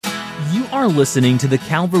are listening to the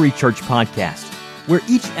Calvary Church podcast, where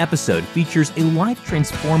each episode features a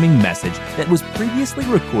life-transforming message that was previously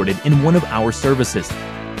recorded in one of our services.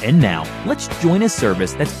 And now, let's join a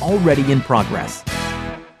service that's already in progress.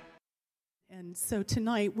 And so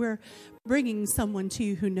tonight, we're bringing someone to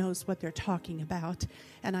you who knows what they're talking about,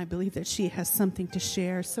 and I believe that she has something to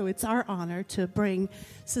share. So it's our honor to bring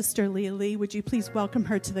Sister Leah Lee. Would you please welcome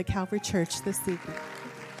her to the Calvary Church this evening?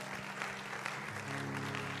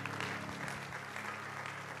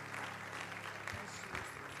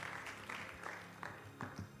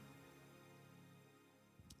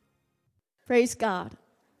 Praise God.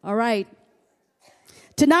 All right.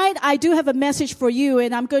 Tonight, I do have a message for you,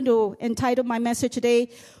 and I'm going to entitle my message today,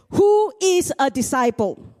 Who is a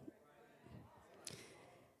Disciple?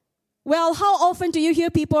 Well, how often do you hear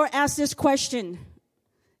people ask this question?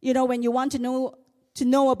 You know, when you want to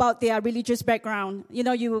know about their religious background. You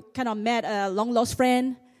know, you kind of met a long-lost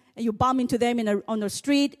friend, and you bump into them on the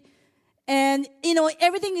street, and, you know,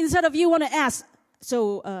 everything inside of you want to ask,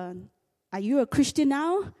 so, are you a Christian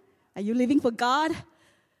now? Are you living for God?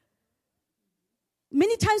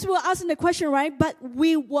 Many times we're asking the question, right? But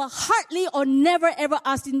we were hardly or never ever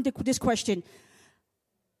asking this question.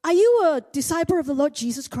 Are you a disciple of the Lord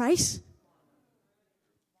Jesus Christ?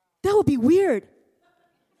 That would be weird.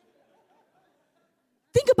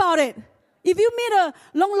 Think about it. If you meet a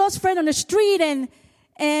long-lost friend on the street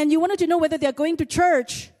and you wanted to know whether they're going to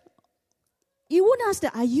church, you wouldn't ask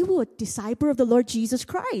them, are you a disciple of the Lord Jesus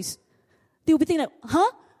Christ? They would be thinking,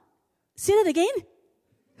 huh? Say that again?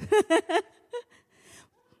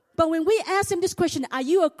 But when we ask them this question, are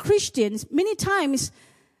you a Christian? Many times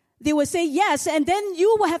they will say yes, and then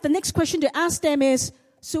you will have the next question to ask them is,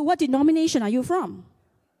 so what denomination are you from?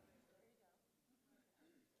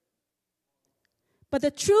 But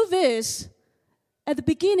the truth is, at the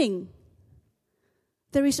beginning,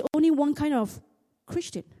 there is only one kind of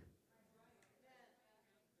Christian.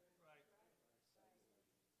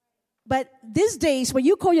 But these days, when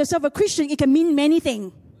you call yourself a Christian, it can mean many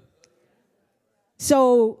things.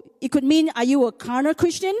 So it could mean, are you a carnal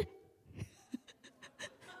Christian?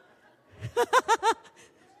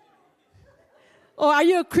 Or are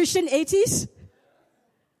you a Christian atheist?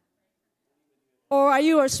 Or are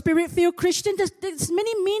you a spirit-filled Christian? There's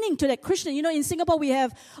many meaning to that Christian. You know, in Singapore, we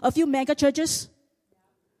have a few mega churches.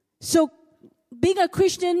 So being a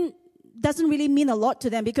Christian doesn't really mean a lot to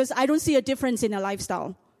them because I don't see a difference in their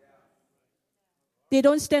lifestyle. They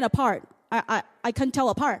don't stand apart. I can't tell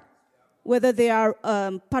apart whether they are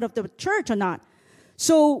part of the church or not.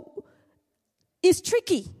 So it's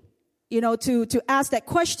tricky, you know, to ask that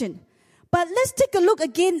question. But let's take a look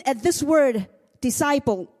again at this word,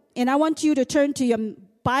 disciple. And I want you to turn to your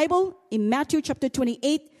Bible in Matthew chapter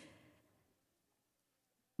 28,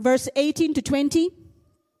 verse 18 to 20.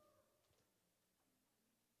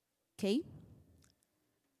 Okay.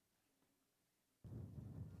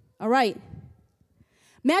 All right.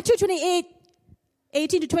 Matthew 28,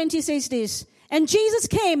 18 to 20 says this, and Jesus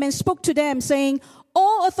came and spoke to them, saying,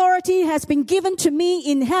 all authority has been given to me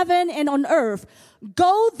in heaven and on earth.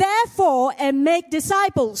 Go therefore and make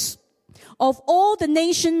disciples of all the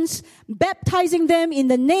nations, baptizing them in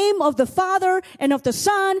the name of the Father and of the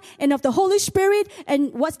Son and of the Holy Spirit.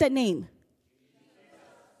 And what's that name?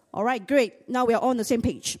 All right, great. Now we are on the same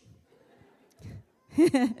page.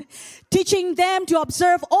 Teaching them to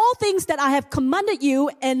observe all things that I have commanded you,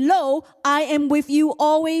 and lo, I am with you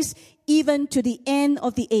always, even to the end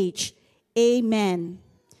of the age. Amen.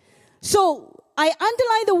 So I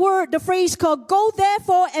underline the phrase called go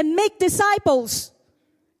therefore and make disciples.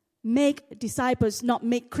 Make disciples, not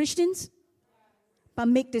make Christians, but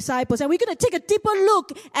make disciples. And we're going to take a deeper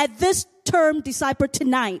look at this term disciple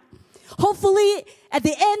tonight. Hopefully at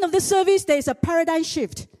the end of the service, there's a paradigm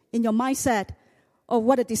shift in your mindset of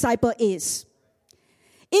what a disciple is.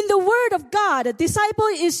 In the Word of God, a disciple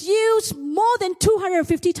is used more than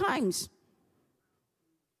 250 times.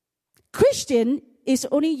 Christian is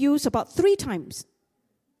only used about 3 times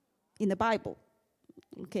in the Bible.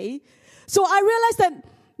 Okay? So I realize that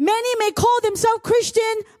many may call themselves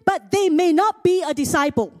Christian, but they may not be a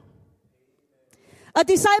disciple. A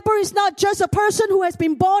disciple is not just a person who has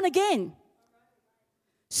been born again.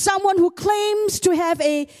 Someone who claims to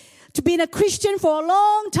be a Christian for a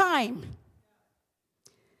long time.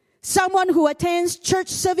 Someone who attends church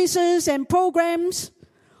services and programs,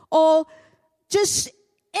 or just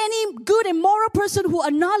any good and moral person who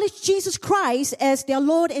acknowledges Jesus Christ as their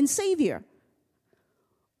Lord and Savior.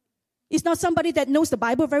 It's not somebody that knows the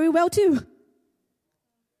Bible very well too.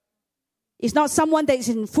 It's not someone that is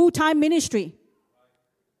in full-time ministry.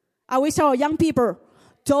 I always tell young people,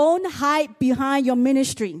 don't hide behind your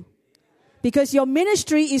ministry. Because your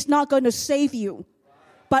ministry is not going to save you.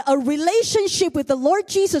 But a relationship with the Lord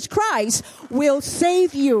Jesus Christ will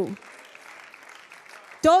save you.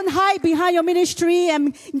 Don't hide behind your ministry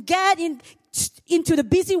and get into the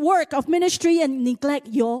busy work of ministry and neglect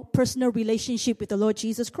your personal relationship with the Lord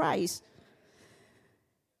Jesus Christ.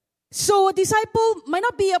 So a disciple might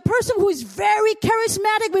not be a person who is very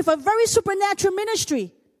charismatic with a very supernatural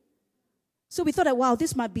ministry. So we thought that, wow,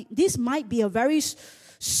 this might be a very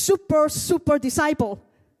super disciple.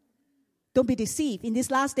 Don't be deceived. In these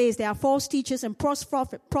last days, there are false teachers and false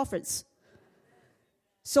prophets.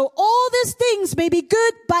 So all these things may be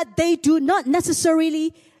good, but they do not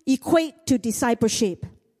necessarily equate to discipleship.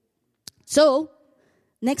 So,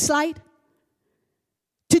 next slide.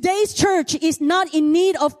 Today's church is not in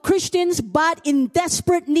need of Christians, but in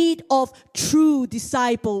desperate need of true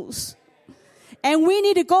disciples. And we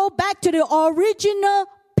need to go back to the original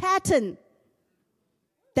pattern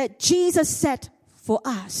that Jesus set for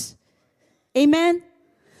us. Amen?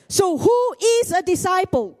 So who is a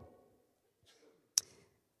disciple?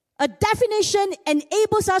 A definition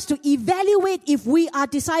enables us to evaluate if we are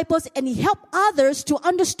disciples and help others to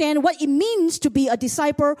understand what it means to be a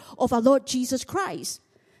disciple of our Lord Jesus Christ.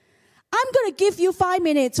 I'm going to give you 5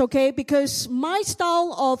 minutes, okay, because my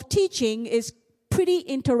style of teaching is pretty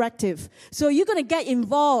interactive. So you're going to get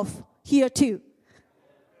involved here too.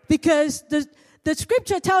 Because the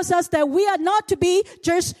scripture tells us that we are not to be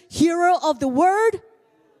just hearer of the word,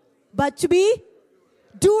 but to be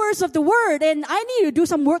doers of the word. And I need to do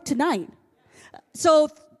some work tonight. So,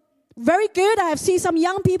 very good. I have seen some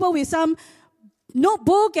young people with some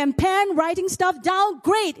notebook and pen writing stuff down.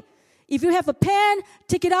 Great. If you have a pen,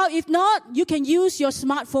 take it out. If not, you can use your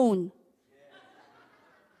smartphone.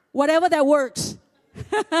 Whatever that works.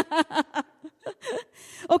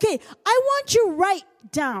 Okay, I want you to write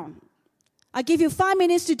down. I give you 5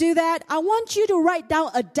 minutes to do that. I want you to write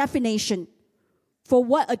down a definition for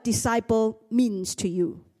what a disciple means to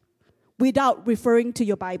you without referring to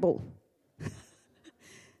your Bible.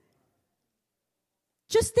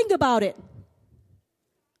 Just think about it.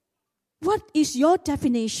 What is your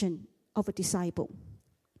definition of a disciple?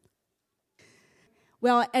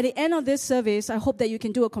 Well, at the end of this service, I hope that you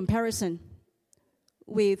can do a comparison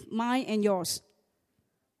with mine and yours.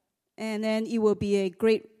 And then it will be a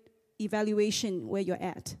great evaluation where you're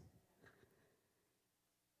at.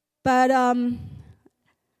 But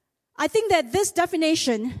I think that this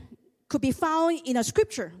definition could be found in a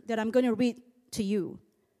scripture that I'm going to read to you.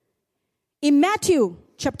 In Matthew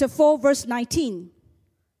chapter 4, verse 19.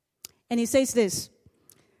 And he says this.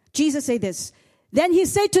 Jesus said this. Then he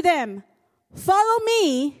said to them, "Follow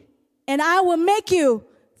me, and I will make you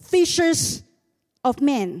fishers of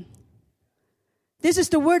men." This is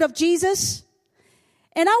the word of Jesus.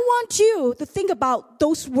 And I want you to think about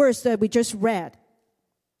those words that we just read.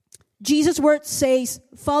 Jesus' word says,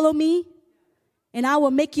 "Follow me, and I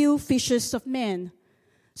will make you fishers of men."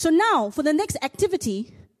 So now, for the next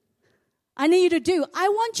activity, I need you to do, I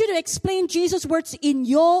want you to explain Jesus' words in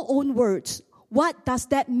your own words. What does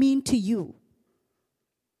that mean to you?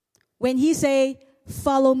 When he say,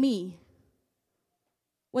 "Follow me,"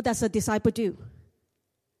 what does a disciple do?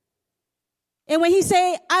 And when he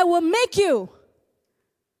say, "I will make you,"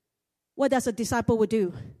 what does a disciple would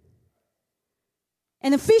do?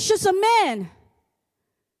 And the fishers of men,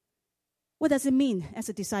 what does it mean as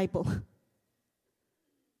a disciple?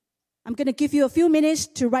 I'm going to give you a few minutes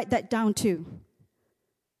to write that down too.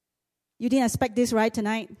 You didn't expect this, right,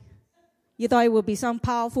 tonight? You thought it would be some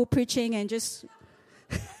powerful preaching and just...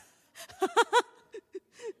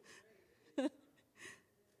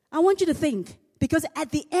 I want you to think, because at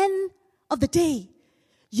the end of the day,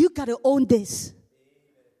 you got to own this.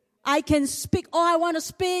 I can speak all I want to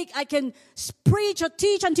speak. I can preach or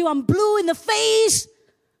teach until I'm blue in the face.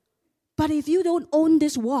 But if you don't own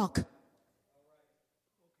this walk,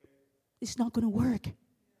 it's not going to work.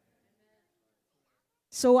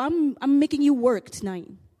 So I'm making you work tonight.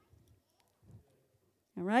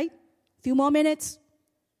 All right? A few more minutes.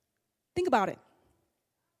 Think about it.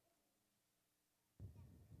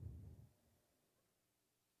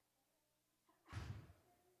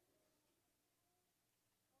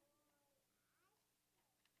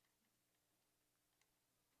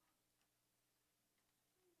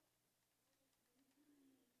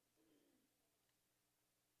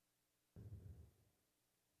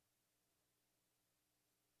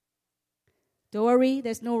 Don't worry,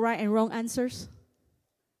 there's no right and wrong answers.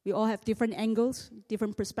 We all have different angles,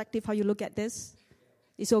 different perspective, how you look at this.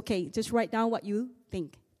 It's okay. Just write down what you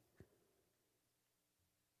think.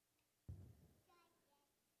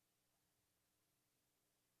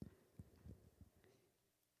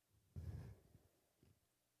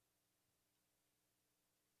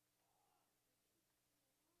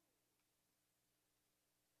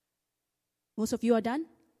 Most of you are done?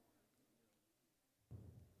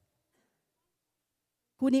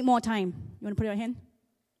 Who need more time? You want to put your hand?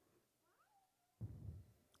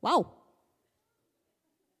 Wow.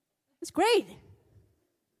 That's great.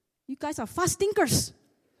 You guys are fast thinkers.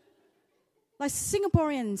 Like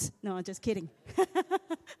Singaporeans. No, just kidding.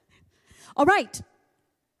 All right.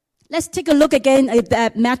 Let's take a look again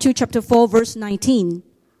at Matthew chapter 4, verse 19.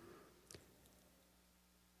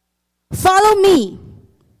 Follow me.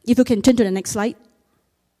 If you can turn to the next slide.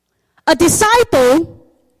 A disciple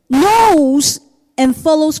knows and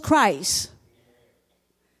follows Christ.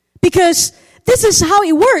 Because this is how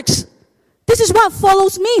it works. This is what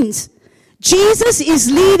follows means. Jesus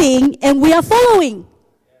is leading and we are following.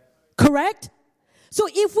 Correct? So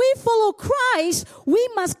if we follow Christ, we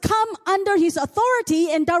must come under his authority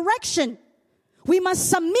and direction. We must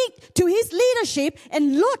submit to his leadership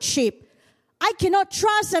and lordship. I cannot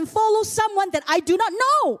trust and follow someone that I do not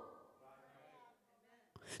know.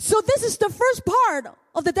 So this is the first part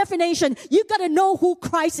of the definition. You got to know who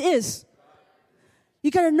Christ is.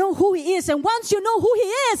 You got to know who he is. And once you know who he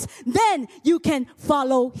is, then you can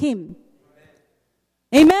follow him.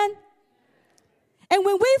 Amen? And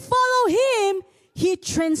when we follow him, he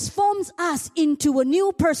transforms us into a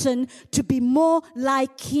new person to be more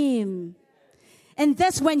like him. And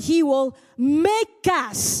that's when he will make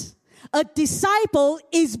us. A disciple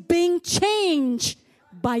is being changed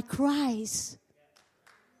by Christ.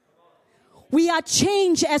 We are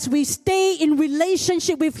changed as we stay in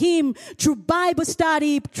relationship with him through Bible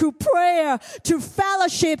study, through prayer, through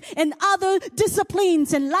fellowship, and other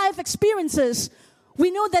disciplines and life experiences.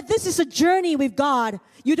 We know that this is a journey with God.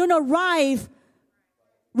 You don't arrive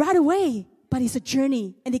right away, but it's a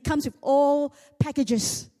journey. And it comes with all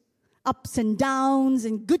packages, ups and downs,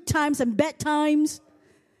 and good times and bad times.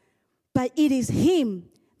 But it is him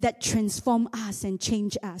that transforms us and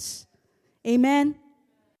changes us. Amen?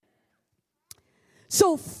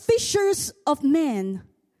 So fishers of men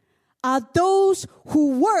are those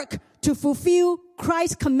who work to fulfill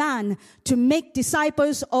Christ's command to make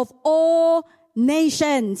disciples of all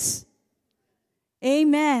nations.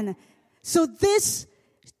 Amen. So this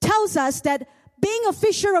tells us that being a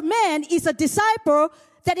fisher of men is a disciple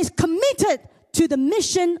that is committed to the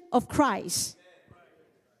mission of Christ.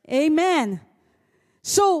 Amen.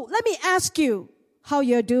 So let me ask you how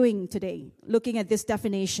you're doing today, looking at this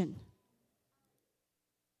definition.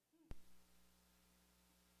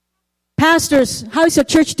 Pastors, how is your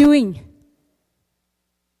church doing?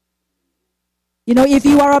 You know, if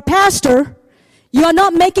you are a pastor, you are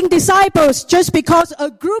not making disciples just because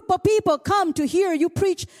a group of people come to hear you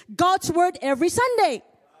preach God's word every Sunday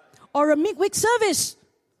or a midweek service.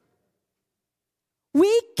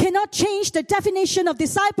 We cannot change the definition of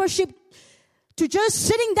discipleship to just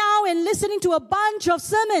sitting down and listening to a bunch of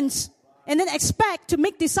sermons and then expect to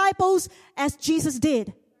make disciples as Jesus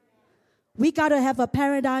did. We got to have a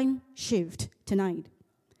paradigm shift tonight.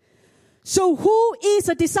 So who is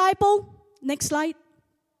a disciple? Next slide.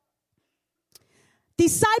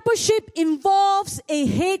 Discipleship involves a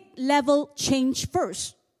head level change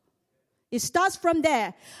first. It starts from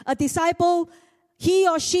there. A disciple, he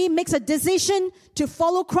or she makes a decision to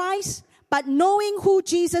follow Christ, but knowing who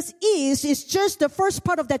Jesus is just the first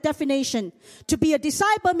part of that definition. To be a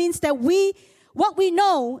disciple means that what we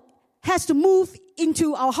know has to move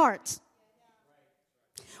into our hearts.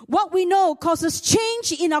 What we know causes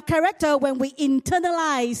change in our character when we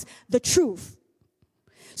internalize the truth.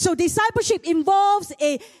 So discipleship involves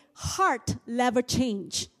a heart level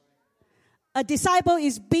change. A disciple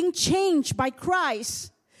is being changed by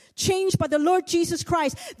Christ, changed by the Lord Jesus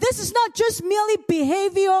Christ. This is not just merely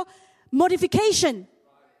behavioral modification,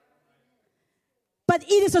 but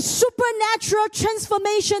it is a supernatural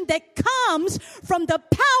transformation that comes from the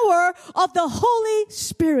power of the Holy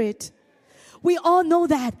Spirit. We all know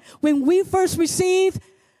that when we first receive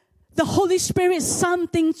the Holy Spirit,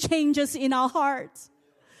 something changes in our hearts.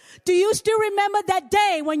 Do you still remember that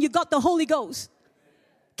day when you got the Holy Ghost?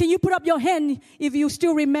 Can you put up your hand if you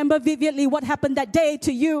still remember vividly what happened that day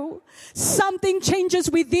to you? Something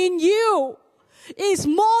changes within you. It's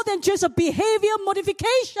more than just a behavior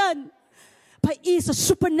modification, but it's a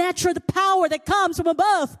supernatural power that comes from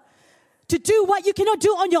above to do what you cannot do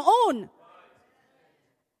on your own.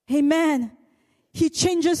 Amen. He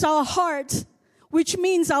changes our hearts, which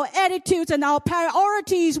means our attitudes and our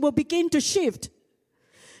priorities will begin to shift.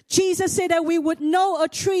 Jesus said that we would know a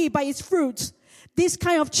tree by its fruits. This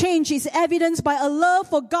kind of change is evidenced by a love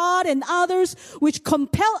for God and others, which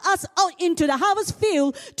compel us out into the harvest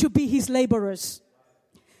field to be his laborers.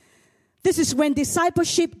 This is when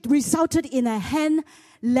discipleship resulted in a hand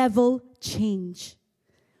level change.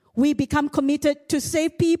 We become committed to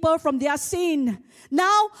save people from their sin.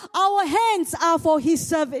 Now our hands are for His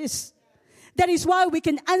service. That is why we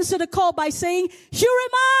can answer the call by saying, "Here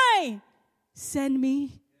am I, send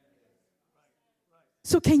me."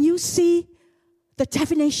 So can you see the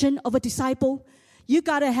definition of a disciple? You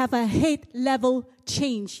got to have a head level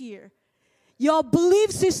change here. Your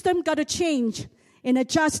belief system got to change and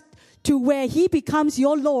adjust to where He becomes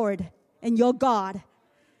your Lord and your God.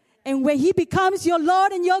 And when He becomes your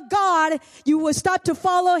Lord and your God, you will start to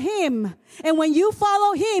follow Him. And when you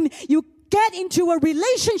follow Him, you get into a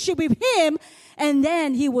relationship with Him, and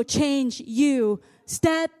then He will change you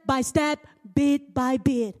step by step, bit by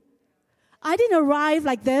bit. I didn't arrive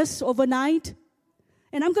like this overnight.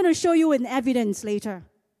 And I'm going to show you an evidence later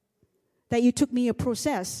that it took me a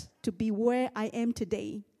process to be where I am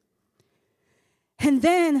today. And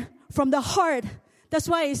then from the heart, that's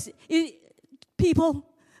why people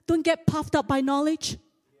don't get puffed up by knowledge.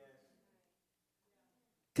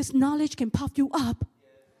 Because knowledge can puff you up.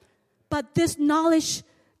 But this knowledge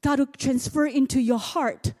got to transfer into your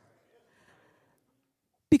heart.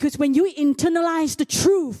 Because when you internalize the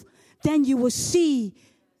truth, then you will see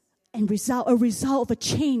a result of a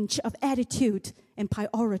change of attitude and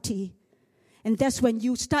priority. And that's when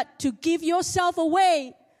you start to give yourself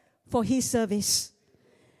away for His service.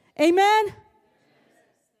 Amen?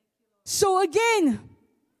 So again,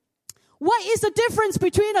 what is the difference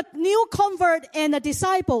between a new convert and a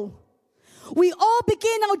disciple? We all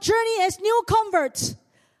begin our journey as new converts.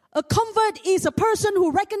 A convert is a person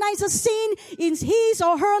who recognizes sin in his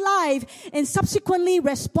or her life and subsequently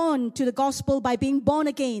respond to the gospel by being born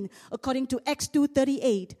again, according to Acts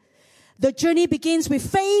 2:38. The journey begins with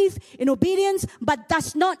faith and obedience, but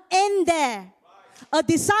does not end there. A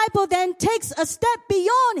disciple then takes a step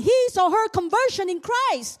beyond his or her conversion in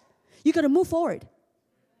Christ. You got to move forward.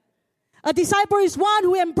 A disciple is one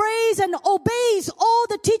who embraces and obeys all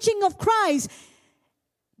the teaching of Christ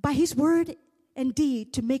by His word and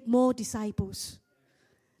deed to make more disciples.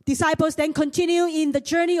 Disciples then continue in the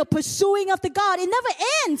journey of pursuing after God. It never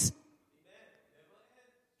ends.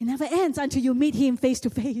 It never ends until you meet Him face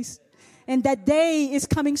to face. And that day is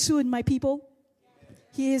coming soon, my people.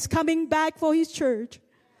 He is coming back for His church.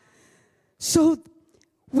 So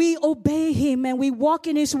we obey Him and we walk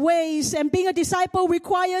in His ways. And being a disciple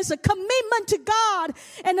requires a commitment to God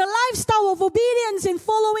and a lifestyle of obedience in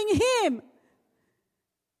following Him.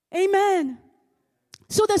 Amen.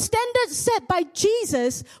 So the standard set by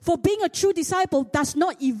Jesus for being a true disciple does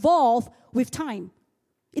not evolve with time.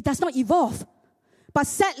 It does not evolve. But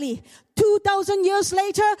sadly, 2,000 years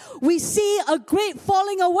later, we see a great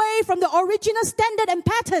falling away from the original standard and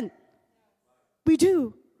pattern. We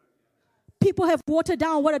do. People have watered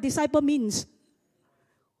down what a disciple means.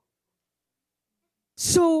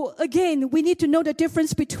 So again, we need to know the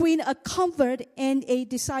difference between a convert and a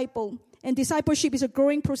disciple. And discipleship is a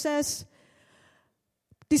growing process.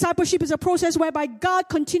 Discipleship is a process whereby God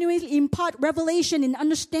continually impart revelation and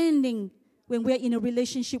understanding when we're in a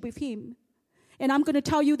relationship with Him. And I'm going to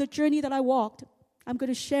tell you the journey that I walked. I'm going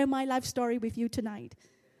to share my life story with you tonight.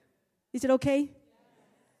 Is it okay?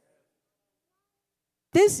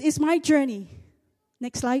 This is my journey.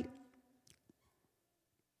 Next slide.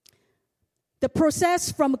 The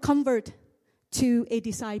process from a convert to a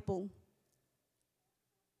disciple.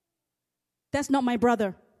 That's not my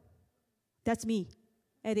brother. That's me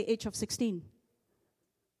at the age of 16.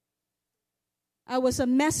 I was a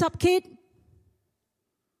messed up kid.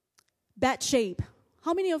 Bad shape.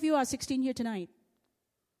 How many of you are 16 here tonight?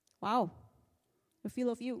 Wow. A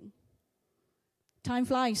few of you. Time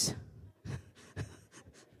flies.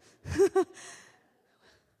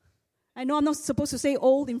 I know I'm not supposed to say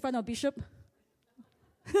old in front of Bishop.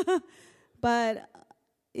 But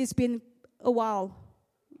it's been a while.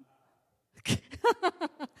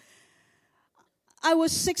 I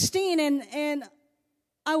was 16 and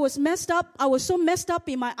I was messed up. I was so messed up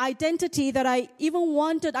in my identity that I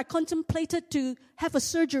contemplated to have a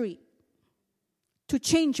surgery to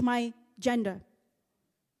change my gender.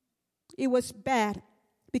 It was bad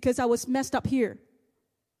because I was messed up here.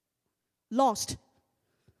 Lost.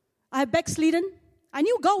 I had backslidden. I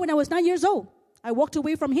knew God when I was 9 years old. I walked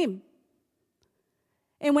away from Him.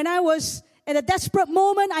 And when I was at a desperate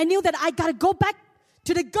moment, I knew that I got to go back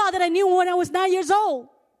to the God that I knew when I was 9 years old.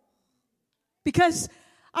 Because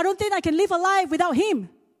I don't think I can live a life without Him.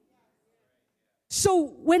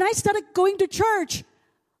 So when I started going to church,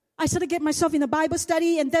 I started getting myself in a Bible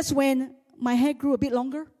study, and that's when my hair grew a bit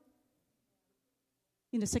longer.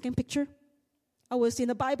 In the second picture, I was in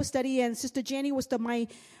a Bible study, and Sister Jenny was my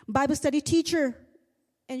Bible study teacher.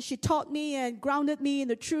 And she taught me and grounded me in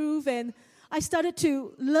the truth. And I started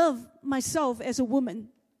to love myself as a woman.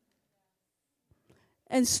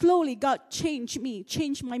 And slowly God changed me,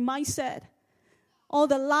 changed my mindset. All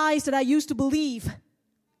the lies that I used to believe,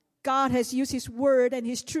 God has used His word and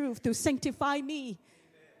His truth to sanctify me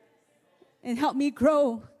and help me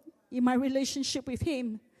grow in my relationship with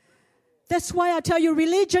Him. That's why I tell you,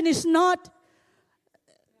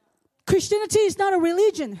 Christianity is not a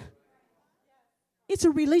religion. It's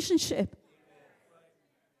a relationship.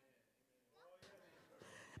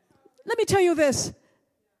 Let me tell you this.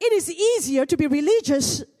 It is easier to be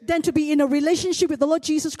religious than to be in a relationship with the Lord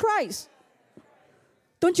Jesus Christ.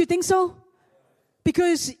 Don't you think so?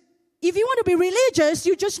 Because if you want to be religious,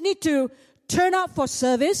 you just need to turn up for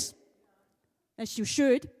service, as you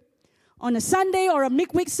should, on a Sunday or a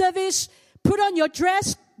midweek service, put on your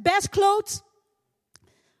dress, best clothes,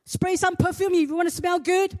 spray some perfume if you want to smell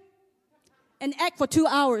good, and act for 2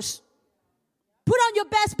 hours. Put on your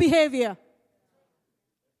best behavior.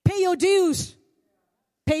 Pay your dues.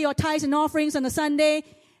 Pay your tithes and offerings on a Sunday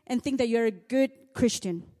and think that you're a good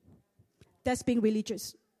Christian. That's being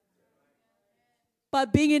religious.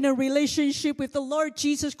 But being in a relationship with the Lord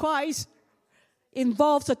Jesus Christ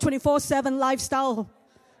involves a 24/7 lifestyle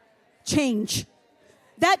change.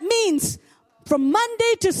 That means from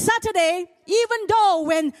Monday to Saturday, even though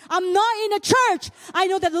when I'm not in a church, I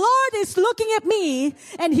know that the Lord is looking at me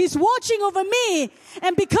and He's watching over me.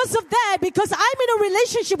 And because of that, because I'm in a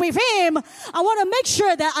relationship with Him, I want to make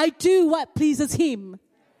sure that I do what pleases Him.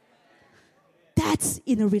 That's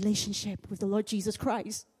in a relationship with the Lord Jesus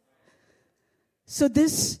Christ. So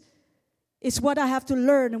this is what I have to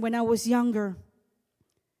learn when I was younger.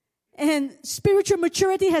 And spiritual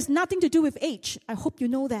maturity has nothing to do with age. I hope you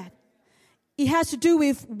know that. It has to do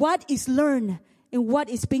with what is learned and what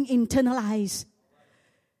is being internalized.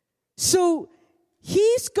 So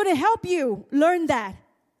He's going to help you learn that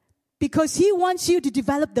because He wants you to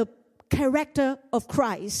develop the character of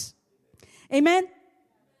Christ. Amen?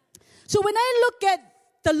 So when I look at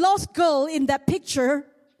the lost girl in that picture,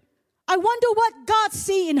 I wonder what God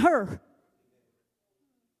sees in her.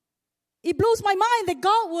 It blows my mind that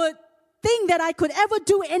God would think that I could ever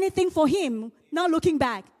do anything for Him, now looking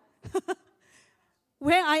back.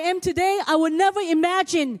 Where I am today, I would never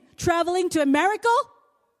imagine traveling to America.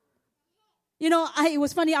 You know, it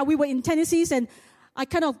was funny, we were in Tennessee and I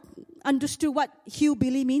kind of understood what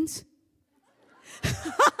hillbilly means.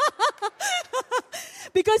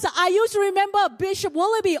 Because I used to remember Bishop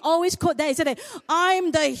Wallaby always quote that. He said that,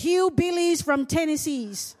 I'm the hillbillies from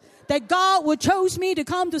Tennessee. That God would chose me to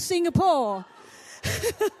come to Singapore.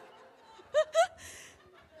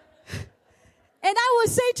 And I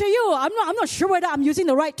would say to you, I'm not sure whether I'm using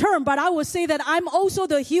the right term, but I would say that I'm also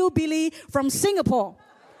the hillbilly from Singapore.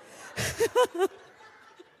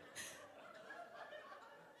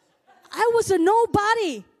 I was a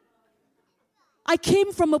nobody. I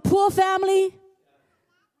came from a poor family.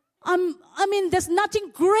 There's nothing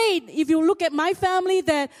great if you look at my family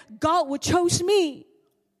that God would chose me.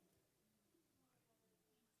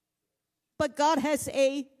 But God has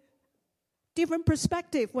a different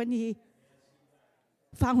perspective when He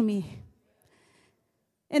found me.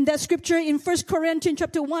 And that scripture in 1 Corinthians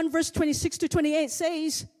chapter 1, verse 26 to 28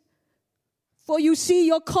 says, For you see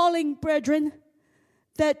your calling, brethren,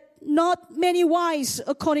 that not many wise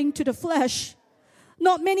according to the flesh,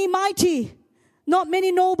 not many mighty, not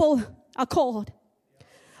many noble are called.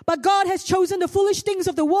 But God has chosen the foolish things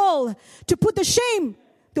of the world to put to shame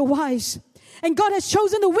the wise. And God has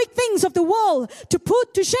chosen the weak things of the world to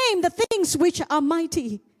put to shame the things which are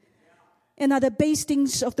mighty. And are the base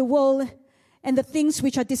things of the world and the things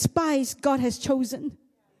which are despised God has chosen.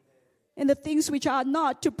 And the things which are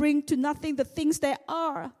not to bring to nothing the things that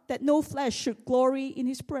are, that no flesh should glory in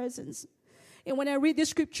His presence. And when I read this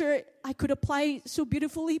scripture, I could apply it so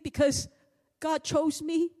beautifully because God chose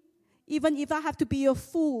me. Even if I have to be a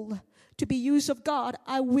fool to be used of God,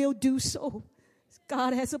 I will do so.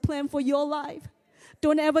 God has a plan for your life.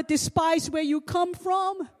 Don't ever despise where you come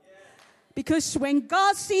from. Because when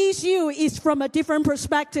God sees you, it's from a different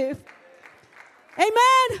perspective.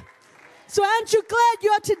 Amen. So aren't you glad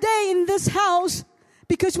you are today in this house?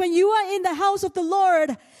 Because when you are in the house of the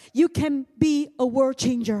Lord, you can be a world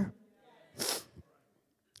changer.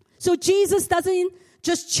 So Jesus doesn't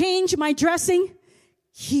just change my dressing.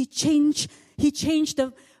 He changed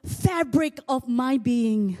the fabric of my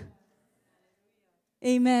being.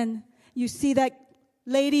 Amen. You see that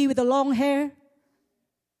lady with the long hair?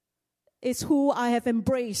 It's who I have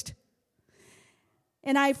embraced.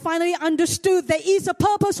 And I finally understood there is a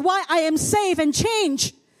purpose why I am saved and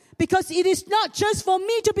changed. Because it is not just for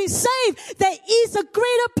me to be saved. There is a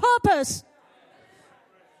greater purpose.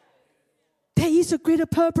 there is a greater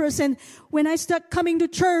purpose. And when I start coming to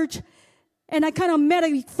church, and I kind of met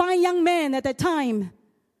a fine young man at that time,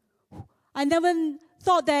 I never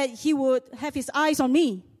thought that he would have his eyes on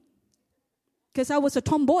me, because I was a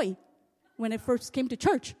tomboy when I first came to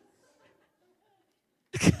church.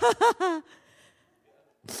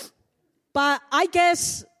 But I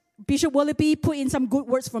guess Bishop Willoughby put in some good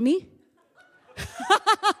words for me.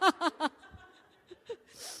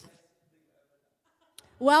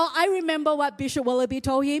 Well, I remember what Bishop Willoughby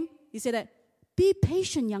told him. He said that, be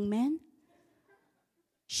patient, young man.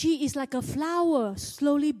 She is like a flower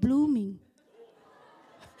slowly blooming.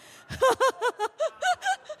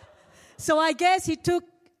 So I guess he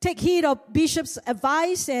take heed of Bishop's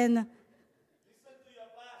advice and listen to your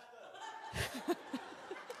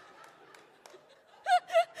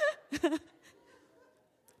pastor.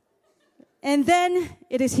 And then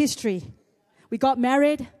it is history. We got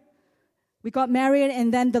married,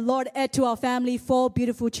 and then the Lord added to our family 4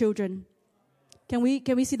 beautiful children. Can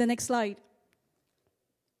we see the next slide?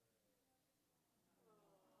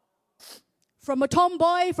 From a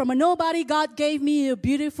tomboy, from a nobody, God gave me a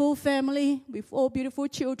beautiful family with 4 beautiful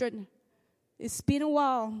children. It's been a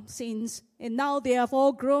while since, and now they have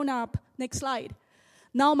all grown up. Next slide.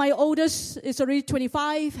 Now my oldest is already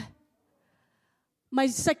 25. My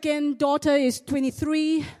second daughter is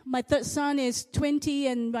 23. My third son is 20.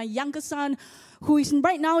 And my youngest son, who is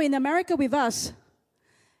right now in America with us,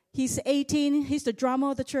 he's 18. He's the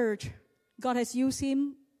drummer of the church. God has used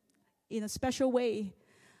him in a special way.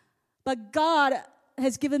 But God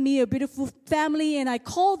has given me a beautiful family, and I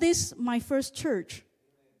call this my first church.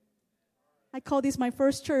 I call this my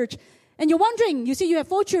first church. And you're wondering, you see you have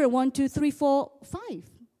 4 children, 1, 2, 3, 4, 5.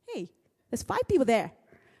 Hey, there's 5 people there.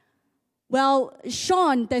 Well,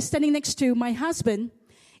 Sean, that's standing next to my husband,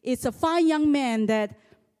 is a fine young man that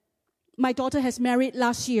my daughter has married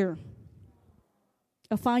last year.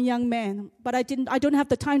 A fine young man. But I don't have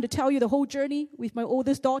the time to tell you the whole journey with my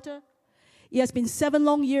oldest daughter. It has been 7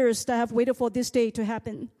 long years that I have waited for this day to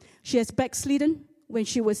happen. She has backslidden when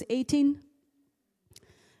she was 18.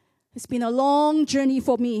 It's been a long journey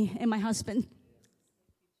for me and my husband.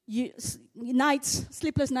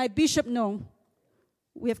 Sleepless night, Bishop, no.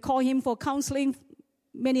 We have called him for counseling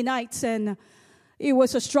many nights, and it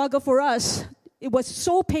was a struggle for us. It was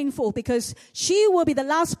so painful because she will be the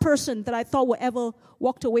last person that I thought would ever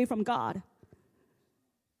walk away from God.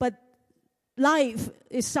 But life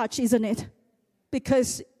is such, isn't it?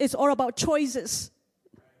 Because it's all about choices.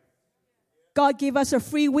 God gave us a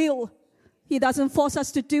free will. He doesn't force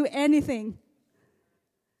us to do anything.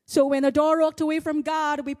 So when the daughter walked away from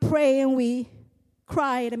God, we pray and we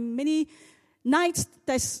cried. And many nights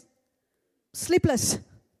that's sleepless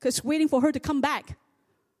because waiting for her to come back.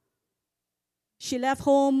 She left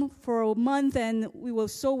home for a month and we were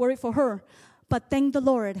so worried for her. But thank the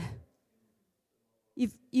Lord.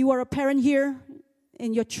 If you are a parent here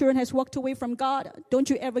and your children has walked away from God, don't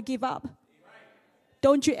you ever give up.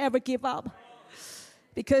 Don't you ever give up.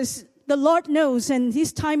 Because the Lord knows and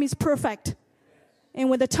His time is perfect. And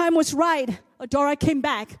when the time was right, Adora came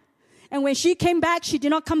back. And when she came back, she did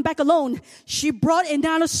not come back alone. She brought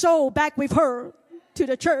another soul back with her to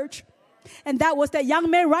the church. And that was that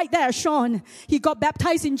young man right there, Sean. He got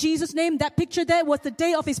baptized in Jesus' name. That picture there was the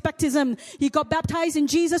day of his baptism. He got baptized in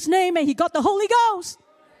Jesus' name and he got the Holy Ghost.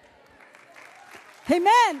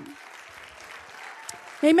 Amen.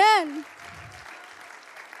 Amen.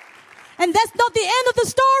 And that's not the end of the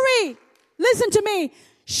story. Listen to me.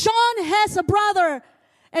 Sean has a brother.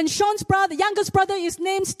 And Sean's brother, youngest brother, is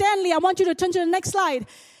named Stanley. I want you to turn to the next slide.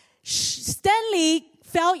 Stanley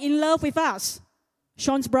fell in love with us.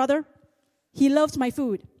 Sean's brother. He loves my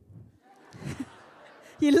food.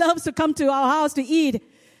 He loves to come to our house to eat.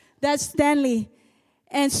 That's Stanley.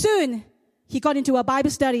 And soon, he got into a Bible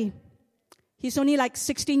study. He's only like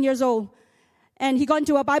 16 years old. And he got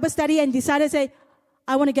into a Bible study and decided to say,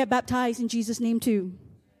 I want to get baptized in Jesus' name too.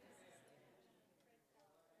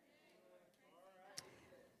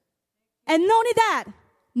 And not only that,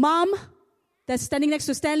 Mom, that's standing next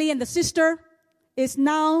to Stanley, and the sister is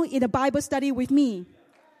now in a Bible study with me.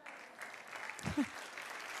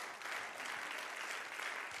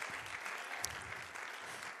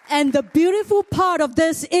 And the beautiful part of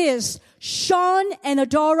this is Sean and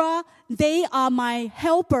Adora, they are my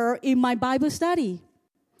helper in my Bible study.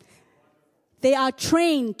 They are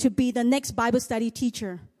trained to be the next Bible study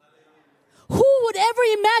teacher. Who would ever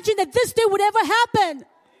imagine that this day would ever happen?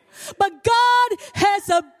 But God has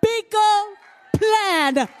a bigger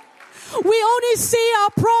plan. We only see our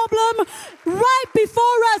problem right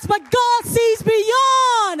before us, but God sees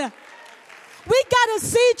beyond. We got to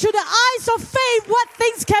see through the eyes of faith what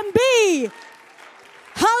things can be.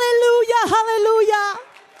 Hallelujah, hallelujah.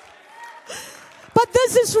 But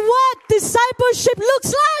this is what discipleship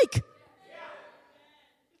looks like.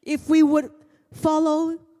 If we would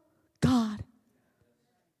follow God.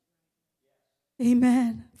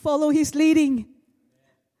 Amen. Follow His leading.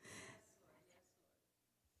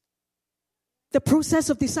 The process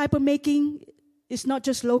of disciple making is not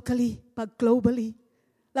just locally, but globally.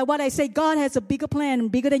 Like what I say, God has a bigger plan,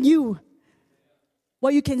 bigger than you.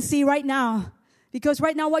 What you can see right now. Because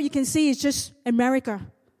right now what you can see is just America.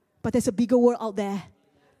 But there's a bigger world out there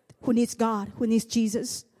who needs God, who needs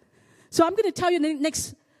Jesus. So I'm going to tell you the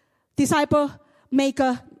next disciple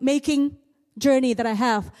making journey that I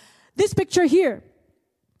have. This picture here.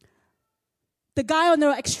 The guy on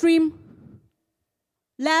the extreme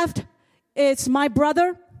left, it's my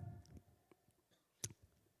brother.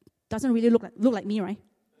 Doesn't really look like me, right?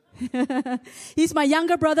 He's my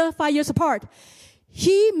younger brother, 5 years apart.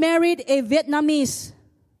 He married a Vietnamese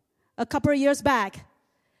a couple of years back.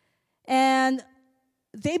 And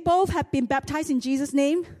they both have been baptized in Jesus'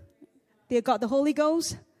 name. They got the Holy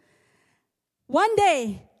Ghost. One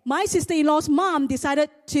day, my sister-in-law's mom decided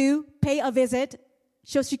to pay a visit.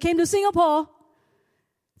 So she came to Singapore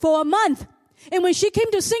for a month. And when she came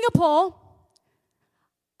to Singapore,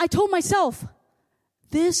 I told myself,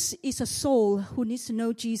 this is a soul who needs to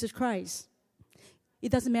know Jesus Christ. It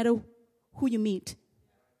doesn't matter who you meet.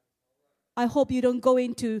 I hope you don't go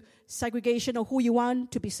into segregation of who you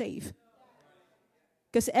want to be saved.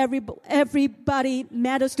 Because everybody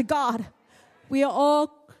matters to God. We are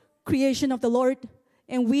all creation of the Lord.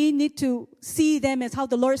 And we need to see them as how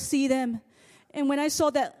the Lord see them. And when I saw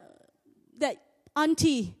that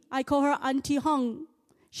auntie, I call her Auntie Hong.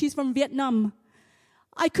 She's from Vietnam.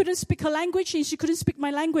 I couldn't speak her language and she couldn't speak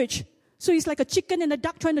my language. So it's like a chicken and a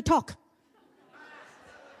duck trying to talk.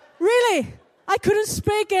 Really? I couldn't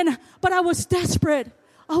speak, but I was desperate.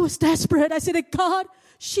 I said, God,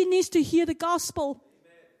 she needs to hear the gospel.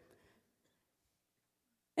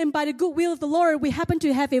 And by the goodwill of the Lord, we happen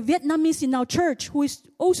to have a Vietnamese in our church who is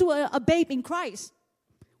also a babe in Christ,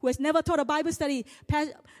 who has never taught a Bible study.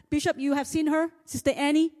 Bishop, you have seen her, Sister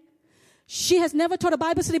Annie. She has never taught a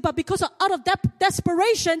Bible study, but because out of that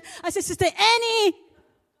desperation, I said, Sister Annie,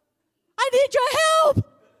 I need your help.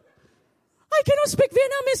 I cannot speak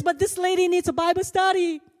Vietnamese, but this lady needs a Bible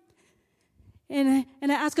study. And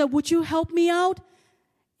I asked her, would you help me out?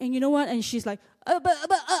 And you know what? And she's like, I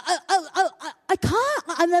can't.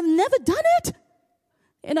 I've never done it.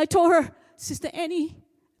 And I told her, Sister Annie,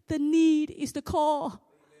 the need is the call.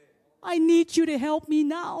 I need you to help me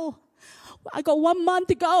now. I got 1 month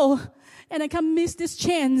to go, and I can't miss this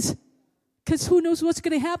chance. Because who knows what's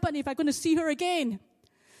going to happen if I'm going to see her again.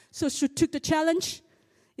 So she took the challenge.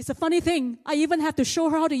 It's a funny thing. I even have to show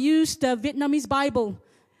her how to use the Vietnamese Bible,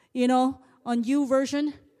 on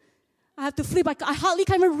YouVersion. I have to flip. I hardly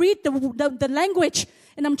can even read the language.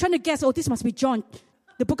 And I'm trying to guess, this must be John.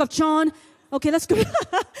 The book of John. Okay, let's go.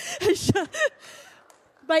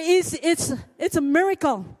 But it's a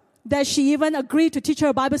miracle that she even agreed to teach her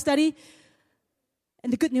a Bible study.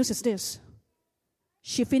 And the good news is this.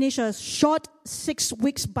 She finished a short 6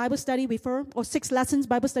 weeks Bible study with her, or 6 lessons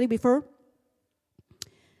Bible study with her.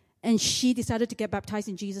 And she decided to get baptized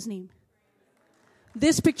in Jesus' name.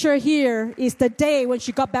 This picture here is the day when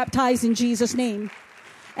she got baptized in Jesus' name.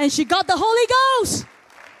 And she got the Holy Ghost.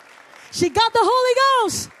 She got the Holy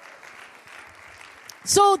Ghost.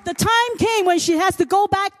 So the time came when she has to go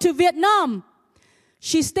back to Vietnam.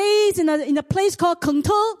 She stays in a place called Cần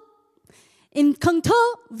Thơ. In Cần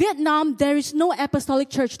Thơ, Vietnam, there is no apostolic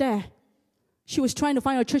church there. She was trying to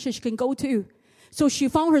find a church that she can go to. So she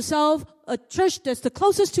found herself a church that's the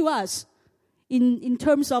closest to us in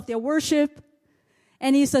terms of their worship.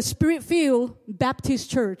 And it's a Spirit-filled Baptist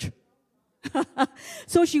church.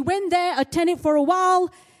 So she went there, attended for a while.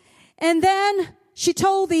 And then she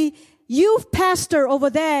told the youth pastor over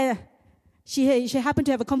there, she happened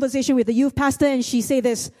to have a conversation with the youth pastor, and she said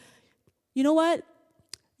this, you know what?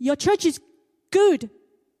 Your church is good,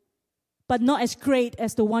 but not as great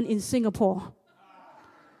as the one in Singapore.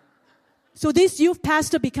 So this youth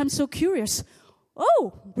pastor becomes so curious.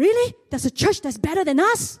 Oh, really? There's a church that's better than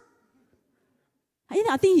us?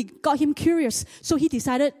 I think he got him curious. So he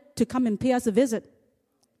decided to come and pay us a visit.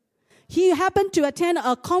 He happened to attend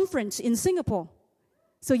a conference in Singapore.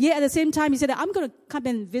 So at the same time, he said, I'm going to come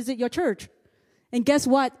and visit your church. And guess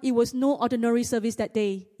what? It was no ordinary service that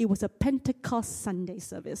day. It was a Pentecost Sunday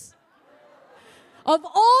service. Of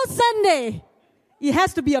all Sunday, it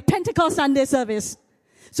has to be a Pentecost Sunday service.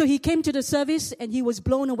 So he came to the service and he was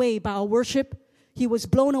blown away by our worship. He was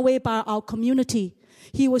blown away by our community.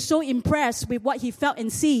 he was so impressed with what he felt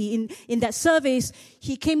and see in that service.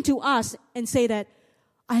 He came to us and said that,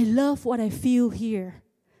 I love what I feel here.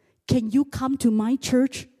 Can you come to my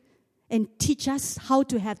church and teach us how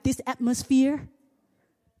to have this atmosphere?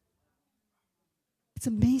 It's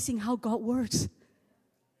amazing how God works.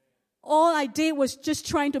 All I did was just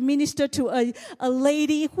trying to minister to a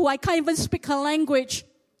lady who I can't even speak her language,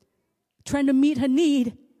 trying to meet her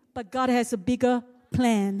need, but God has a bigger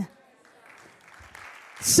plan.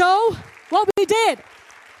 So, what we did,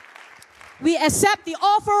 we accept the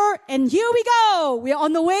offer, and here we go. We are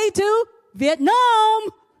on the way to Vietnam.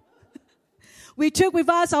 We took with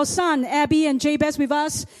us our son, Abby and Jabez with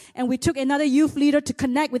us, and we took another youth leader to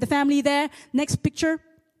connect with the family there. Next picture.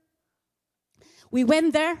 We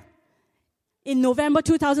went there in November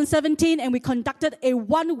 2017, and we conducted a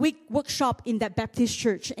 1-week workshop in that Baptist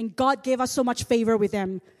church, and God gave us so much favor with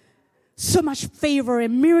them. So much favor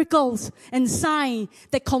and miracles and signs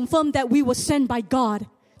that confirmed that we were sent by God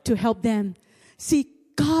to help them. See,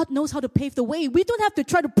 God knows how to pave the way. We don't have to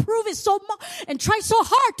try to prove it so much and try so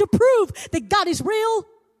hard to prove that God is real,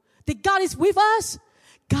 that God is with us.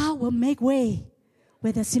 God will make way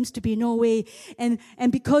where there seems to be no way. And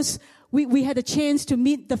because we had a chance to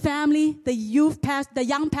meet the family, the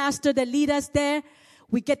young pastor that lead us there,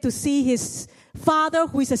 we get to see his father,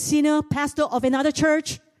 who is a senior pastor of another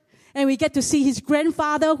church. And we get to see his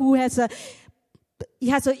grandfather, who has an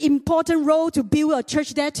important role to build a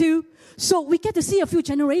church there too. So we get to see a few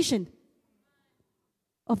generations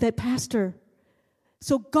of that pastor.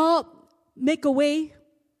 So God make a way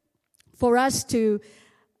for us to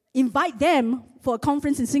invite them for a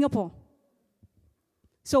conference in Singapore.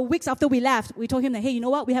 So weeks after we left, we told him that, hey, you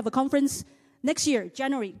know what? We have a conference next year,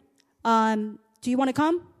 January. Do you want to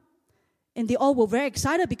come? And they all were very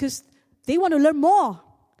excited because they want to learn more.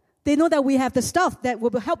 They know that we have the stuff that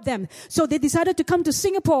will help them. So they decided to come to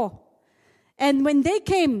Singapore. And when they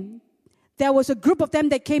came, there was a group of them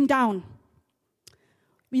that came down.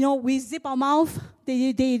 You know, we zip our mouth.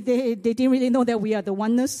 They didn't really know that we are the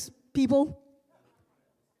oneness people.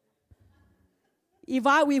 If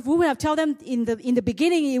we would have told them in the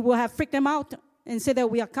beginning, it would have freaked them out and said that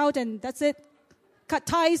we are cult and that's it. Cut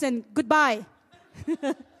ties and goodbye.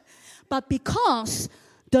 But because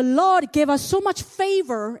the Lord gave us so much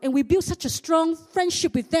favor and we built such a strong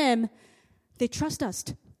friendship with them, they trust us.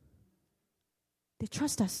 They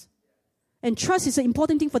trust us. And trust is an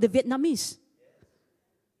important thing for the Vietnamese.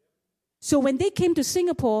 So when they came to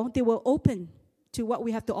Singapore, they were open to what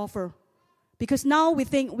we have to offer. Because now we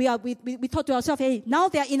think, we thought to ourselves, hey, now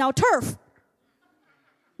they're in our turf.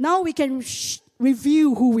 Now we can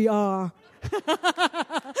review who we are.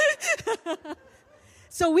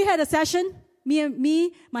 So we had a session.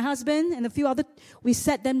 Me, my husband, and a few other, we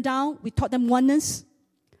sat them down. We taught them oneness.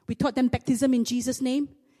 We taught them baptism in Jesus' name.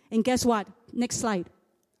 And guess what? Next slide.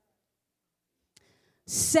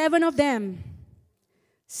 7 of them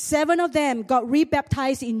got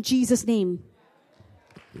rebaptized in Jesus' name.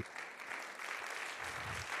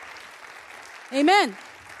 Amen.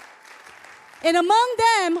 And among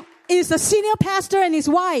them is a senior pastor and his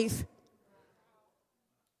wife.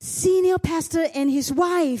 Senior pastor and his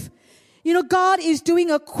wife. You know, God is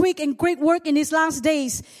doing a quick and great work in His last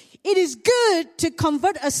days. It is good to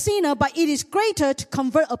convert a sinner, but it is greater to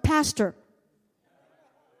convert a pastor.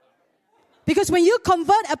 Because when you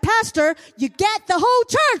convert a pastor, you get the whole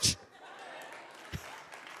church.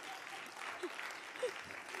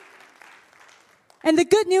 And the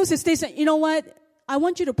good news is this, you know what? I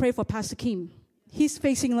want you to pray for Pastor Kim. He's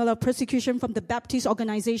facing a lot of persecution from the Baptist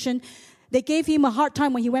organization. They gave him a hard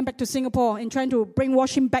time when he went back to Singapore and trying to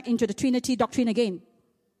brainwash him back into the Trinity doctrine again.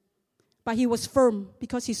 But he was firm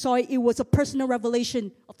because he saw it was a personal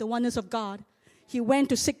revelation of the oneness of God. He went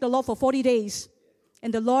to seek the Lord for 40 days.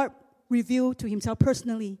 And the Lord revealed to himself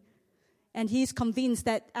personally. And he is convinced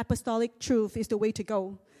that apostolic truth is the way to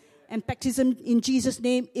go. And baptism in Jesus'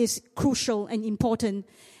 name is crucial and important.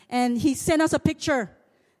 And he sent us a picture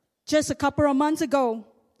just a couple of months ago.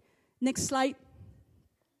 Next slide.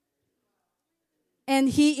 And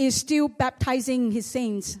he is still baptizing his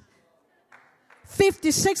saints.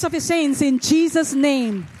 56 of his saints in Jesus'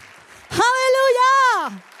 name.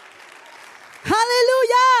 Hallelujah!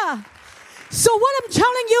 Hallelujah! So what I'm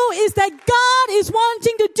telling you is that God is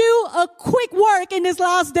wanting to do a quick work in His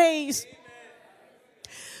last days.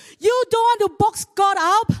 You don't want to box God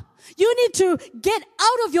up. You need to get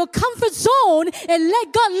out of your comfort zone and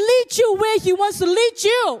let God lead you where He wants to lead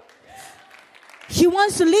you. He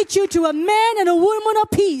wants to lead you to a man and a woman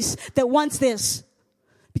of peace that wants this.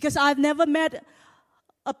 Because I've never met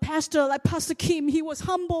a pastor like Pastor Kim. He was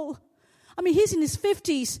humble. I mean, he's in his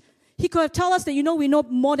 50s. He could have told us that, we know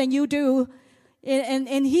more than you do.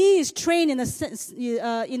 And he is trained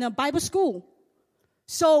in a Bible school.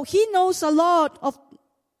 So he knows a lot of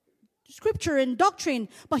scripture and doctrine,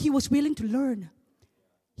 but he was willing to learn.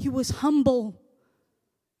 He was humble,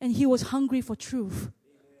 and he was hungry for truth.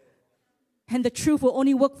 And the truth will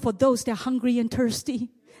only work for those that are hungry and thirsty.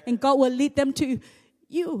 And God will lead them to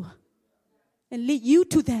you and lead you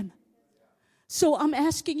to them. So I'm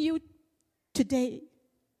asking you today,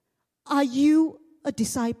 are you a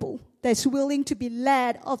disciple that's willing to be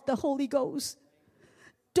led of the Holy Ghost?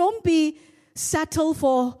 Don't be settled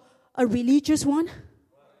for a religious one.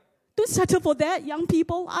 Don't settle for that, young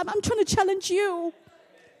people. I'm trying to challenge you.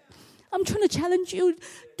 I'm trying to challenge you.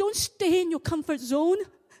 Don't stay in your comfort zone.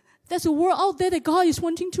 There's a world out there that God is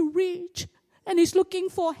wanting to reach. And He's looking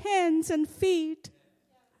for hands and feet.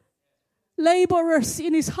 Laborers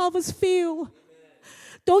in His harvest field.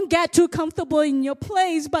 Don't get too comfortable in your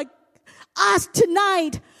place, but ask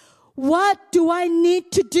tonight, what do I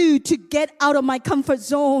need to do to get out of my comfort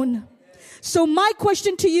zone? So my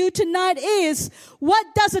question to you tonight is, what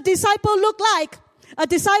does a disciple look like? A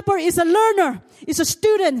disciple is a learner, is a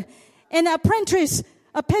student, an apprentice.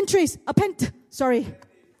 Got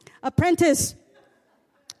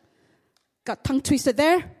tongue twisted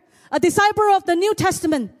there. A disciple of the New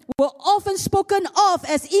Testament were often spoken of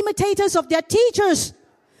as imitators of their teachers.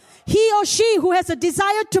 He or she who has a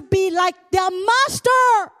desire to be like their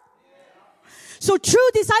master. So true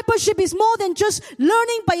discipleship is more than just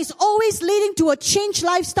learning, but it's always leading to a changed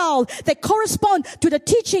lifestyle that corresponds to the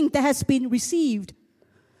teaching that has been received.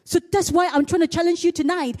 So that's why I'm trying to challenge you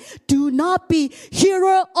tonight. Do not be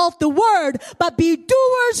hearer of the word, but be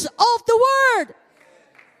doers of the word.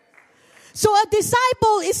 So a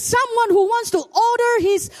disciple is someone who wants to order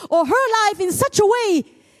his or her life in such a way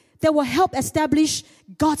that will help establish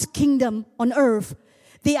God's kingdom on earth.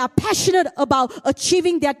 They are passionate about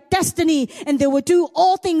achieving their destiny, and they will do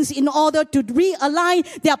all things in order to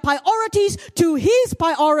realign their priorities to His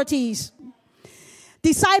priorities.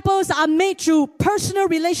 Disciples are made through personal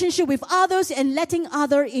relationship with others and letting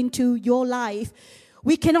others into your life.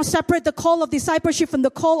 We cannot separate the call of discipleship from the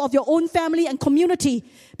call of your own family and community,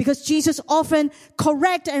 because Jesus often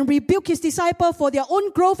correct and rebuke His disciples for their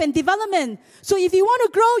own growth and development. So if you want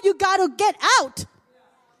to grow, you got to get out.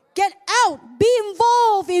 Get out. Be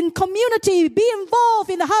involved in community. Be involved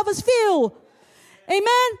in the harvest field.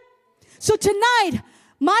 Amen. So tonight,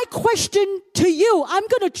 my question to you, I'm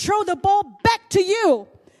going to throw the ball back to you,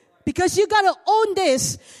 because you got to own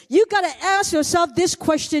this. You got to ask yourself this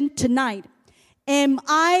question tonight. Am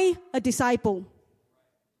I a disciple?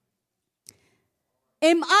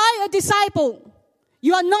 Am I a disciple?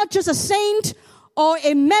 You are not just a saint or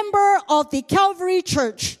a member of the Calvary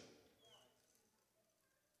Church.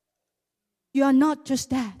 You are not just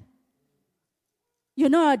that. You're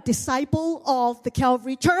not a disciple of the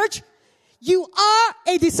Calvary Church. You are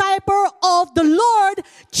a disciple of the Lord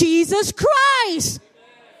Jesus Christ.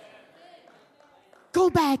 Go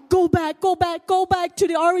back to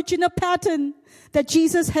the original pattern that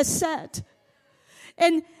Jesus has set.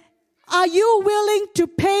 And are you willing to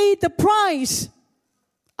pay the price?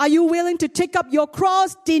 Are you willing to take up your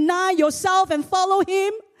cross, deny yourself, and follow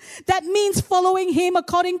Him? That means following Him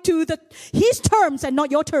according to His terms and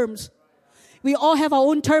not your terms. We all have our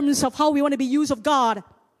own terms of how we want to be used of God.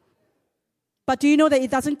 But do you know that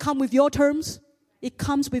it doesn't come with your terms? It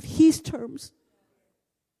comes with His terms.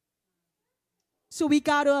 So we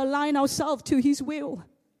got to align ourselves to His will.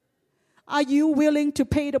 Are you willing to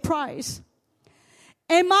pay the price?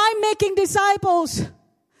 Am I making disciples?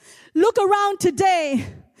 Look around today.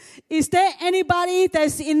 Is there anybody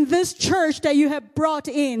that's in this church that you have brought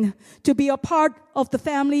in to be a part of the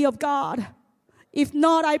family of God? If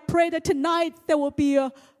not, I pray that tonight there will be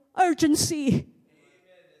an urgency.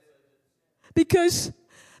 Because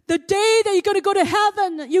the day that you're going to go to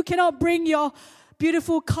heaven, you cannot bring your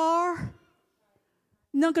beautiful car.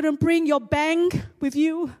 You're not going to bring your bank with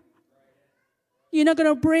you. You're not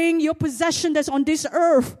going to bring your possession that's on this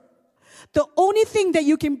earth. The only thing that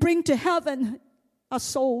you can bring to heaven are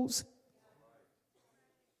souls.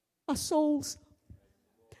 Are souls.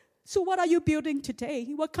 So what are you building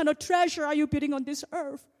today? What kind of treasure are you building on this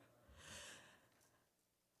earth?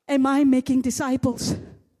 Am I making disciples?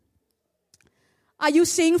 Are you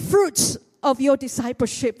seeing fruits of your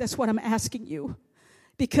discipleship? That's what I'm asking you.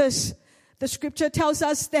 Because the scripture tells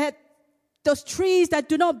us that those trees that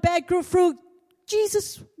do not bear good fruit,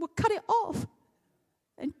 Jesus will cut it off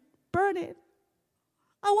and burn it.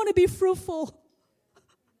 I want to be fruitful.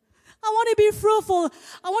 I want to be fruitful.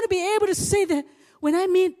 I want to be able to say that When I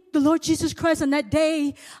meet the Lord Jesus Christ on that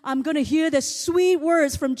day, I'm going to hear the sweet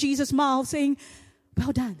words from Jesus' mouth saying,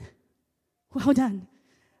 well done,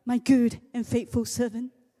 my good and faithful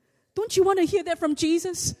servant. Don't you want to hear that from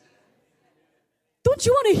Jesus? Don't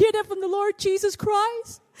you want to hear that from the Lord Jesus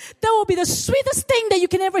Christ? That will be the sweetest thing that you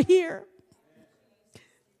can ever hear.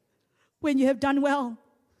 When you have done well,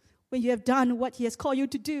 when you have done what He has called you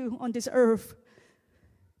to do on this earth.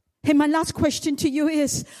 And my last question to you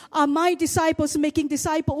is, are my disciples making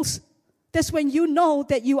disciples? That's when you know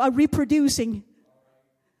that you are reproducing.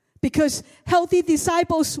 Because healthy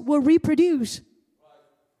disciples will reproduce.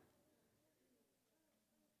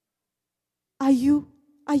 Are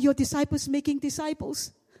your disciples making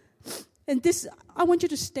disciples? And this, I want you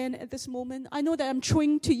to stand at this moment. I know that I'm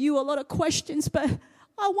throwing to you a lot of questions, but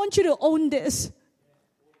I want you to own this.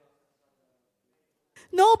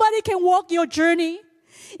 Nobody can walk your journey.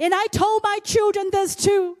 And I told my children this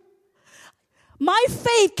too. My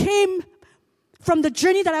faith came from the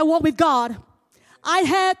journey that I walked with God. I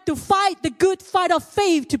had to fight the good fight of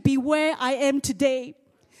faith to be where I am today.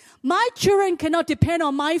 My children cannot depend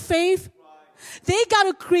on my faith. They got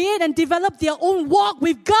to create and develop their own walk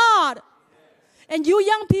with God. And you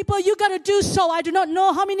young people, you got to do so. I do not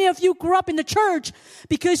know how many of you grew up in the church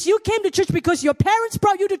because you came to church because your parents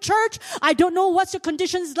brought you to church. I don't know what your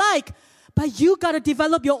conditions like. But you got to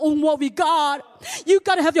develop your own walk with God. You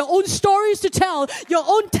got to have your own stories to tell, your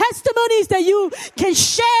own testimonies that you can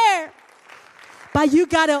share. But you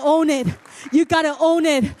got to own it. You got to own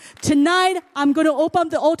it. Tonight, I'm going to open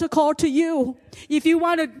the altar call to you. If you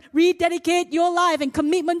want to rededicate your life and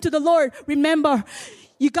commitment to the Lord, remember,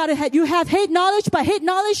 you have hate knowledge, but hate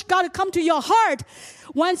knowledge got to come to your heart.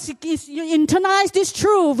 Once you internalize this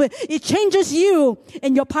truth, it changes you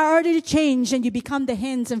and your priority change and you become the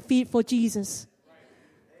hands and feet for Jesus.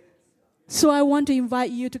 So I want to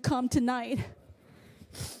invite you to come tonight.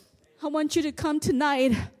 I want you to come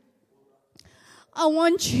tonight. I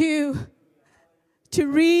want you to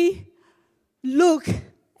re-look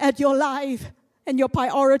at your life and your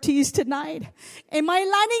priorities tonight. Am I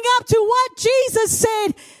lining up to what Jesus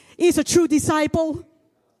said is a true disciple?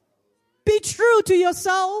 Be true to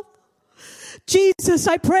yourself. Jesus,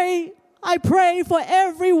 I pray for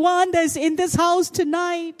everyone that's in this house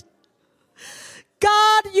tonight.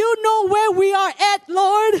 God, you know where we are at,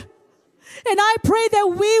 Lord. And I pray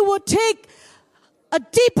that we will take a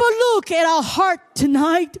deeper look at our heart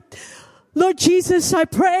tonight. Lord Jesus, I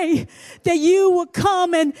pray that you will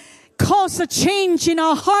come and cause a change in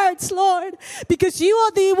our hearts, Lord, because you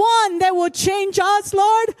are the one that will change us,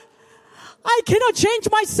 Lord. I cannot change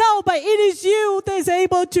myself, but it is you that is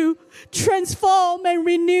able to transform and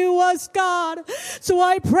renew us, God. So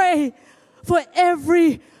I pray for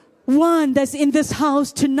everyone that's in this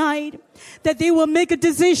house tonight, that they will make a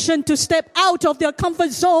decision to step out of their comfort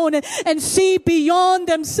zone and see beyond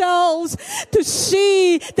themselves, to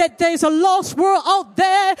see that there's a lost world out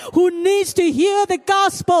there who needs to hear the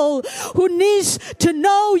gospel, who needs to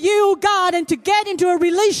know you, God, and to get into a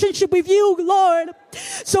relationship with you, Lord.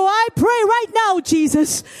 So I pray right now,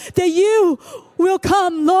 Jesus, that you will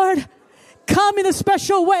come, Lord. Come in a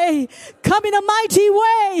special way. Come in a mighty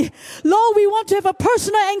way. Lord, we want to have a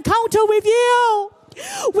personal encounter with you.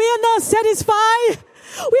 We are not satisfied.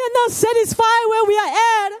 We are not satisfied where we are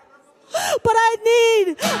at. But I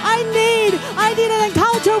need an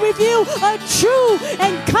encounter with you, a true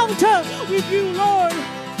encounter with you, Lord.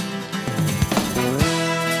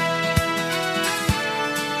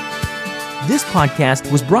 This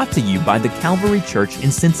podcast was brought to you by the Calvary Church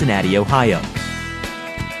in Cincinnati, Ohio.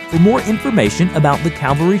 For more information about the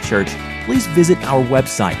Calvary Church, please visit our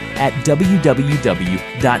website at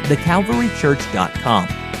www.thecalvarychurch.com.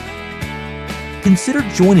 Consider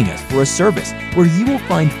joining us for a service where you will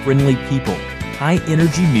find friendly people,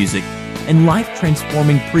 high-energy music, and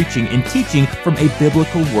life-transforming preaching and teaching from a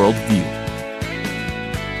biblical worldview.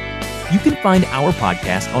 You can find our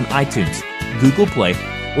podcast on iTunes, Google Play,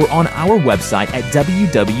 or on our website at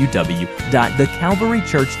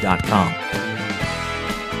www.thecalvarychurch.com.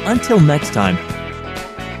 Until next time,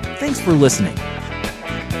 thanks for listening.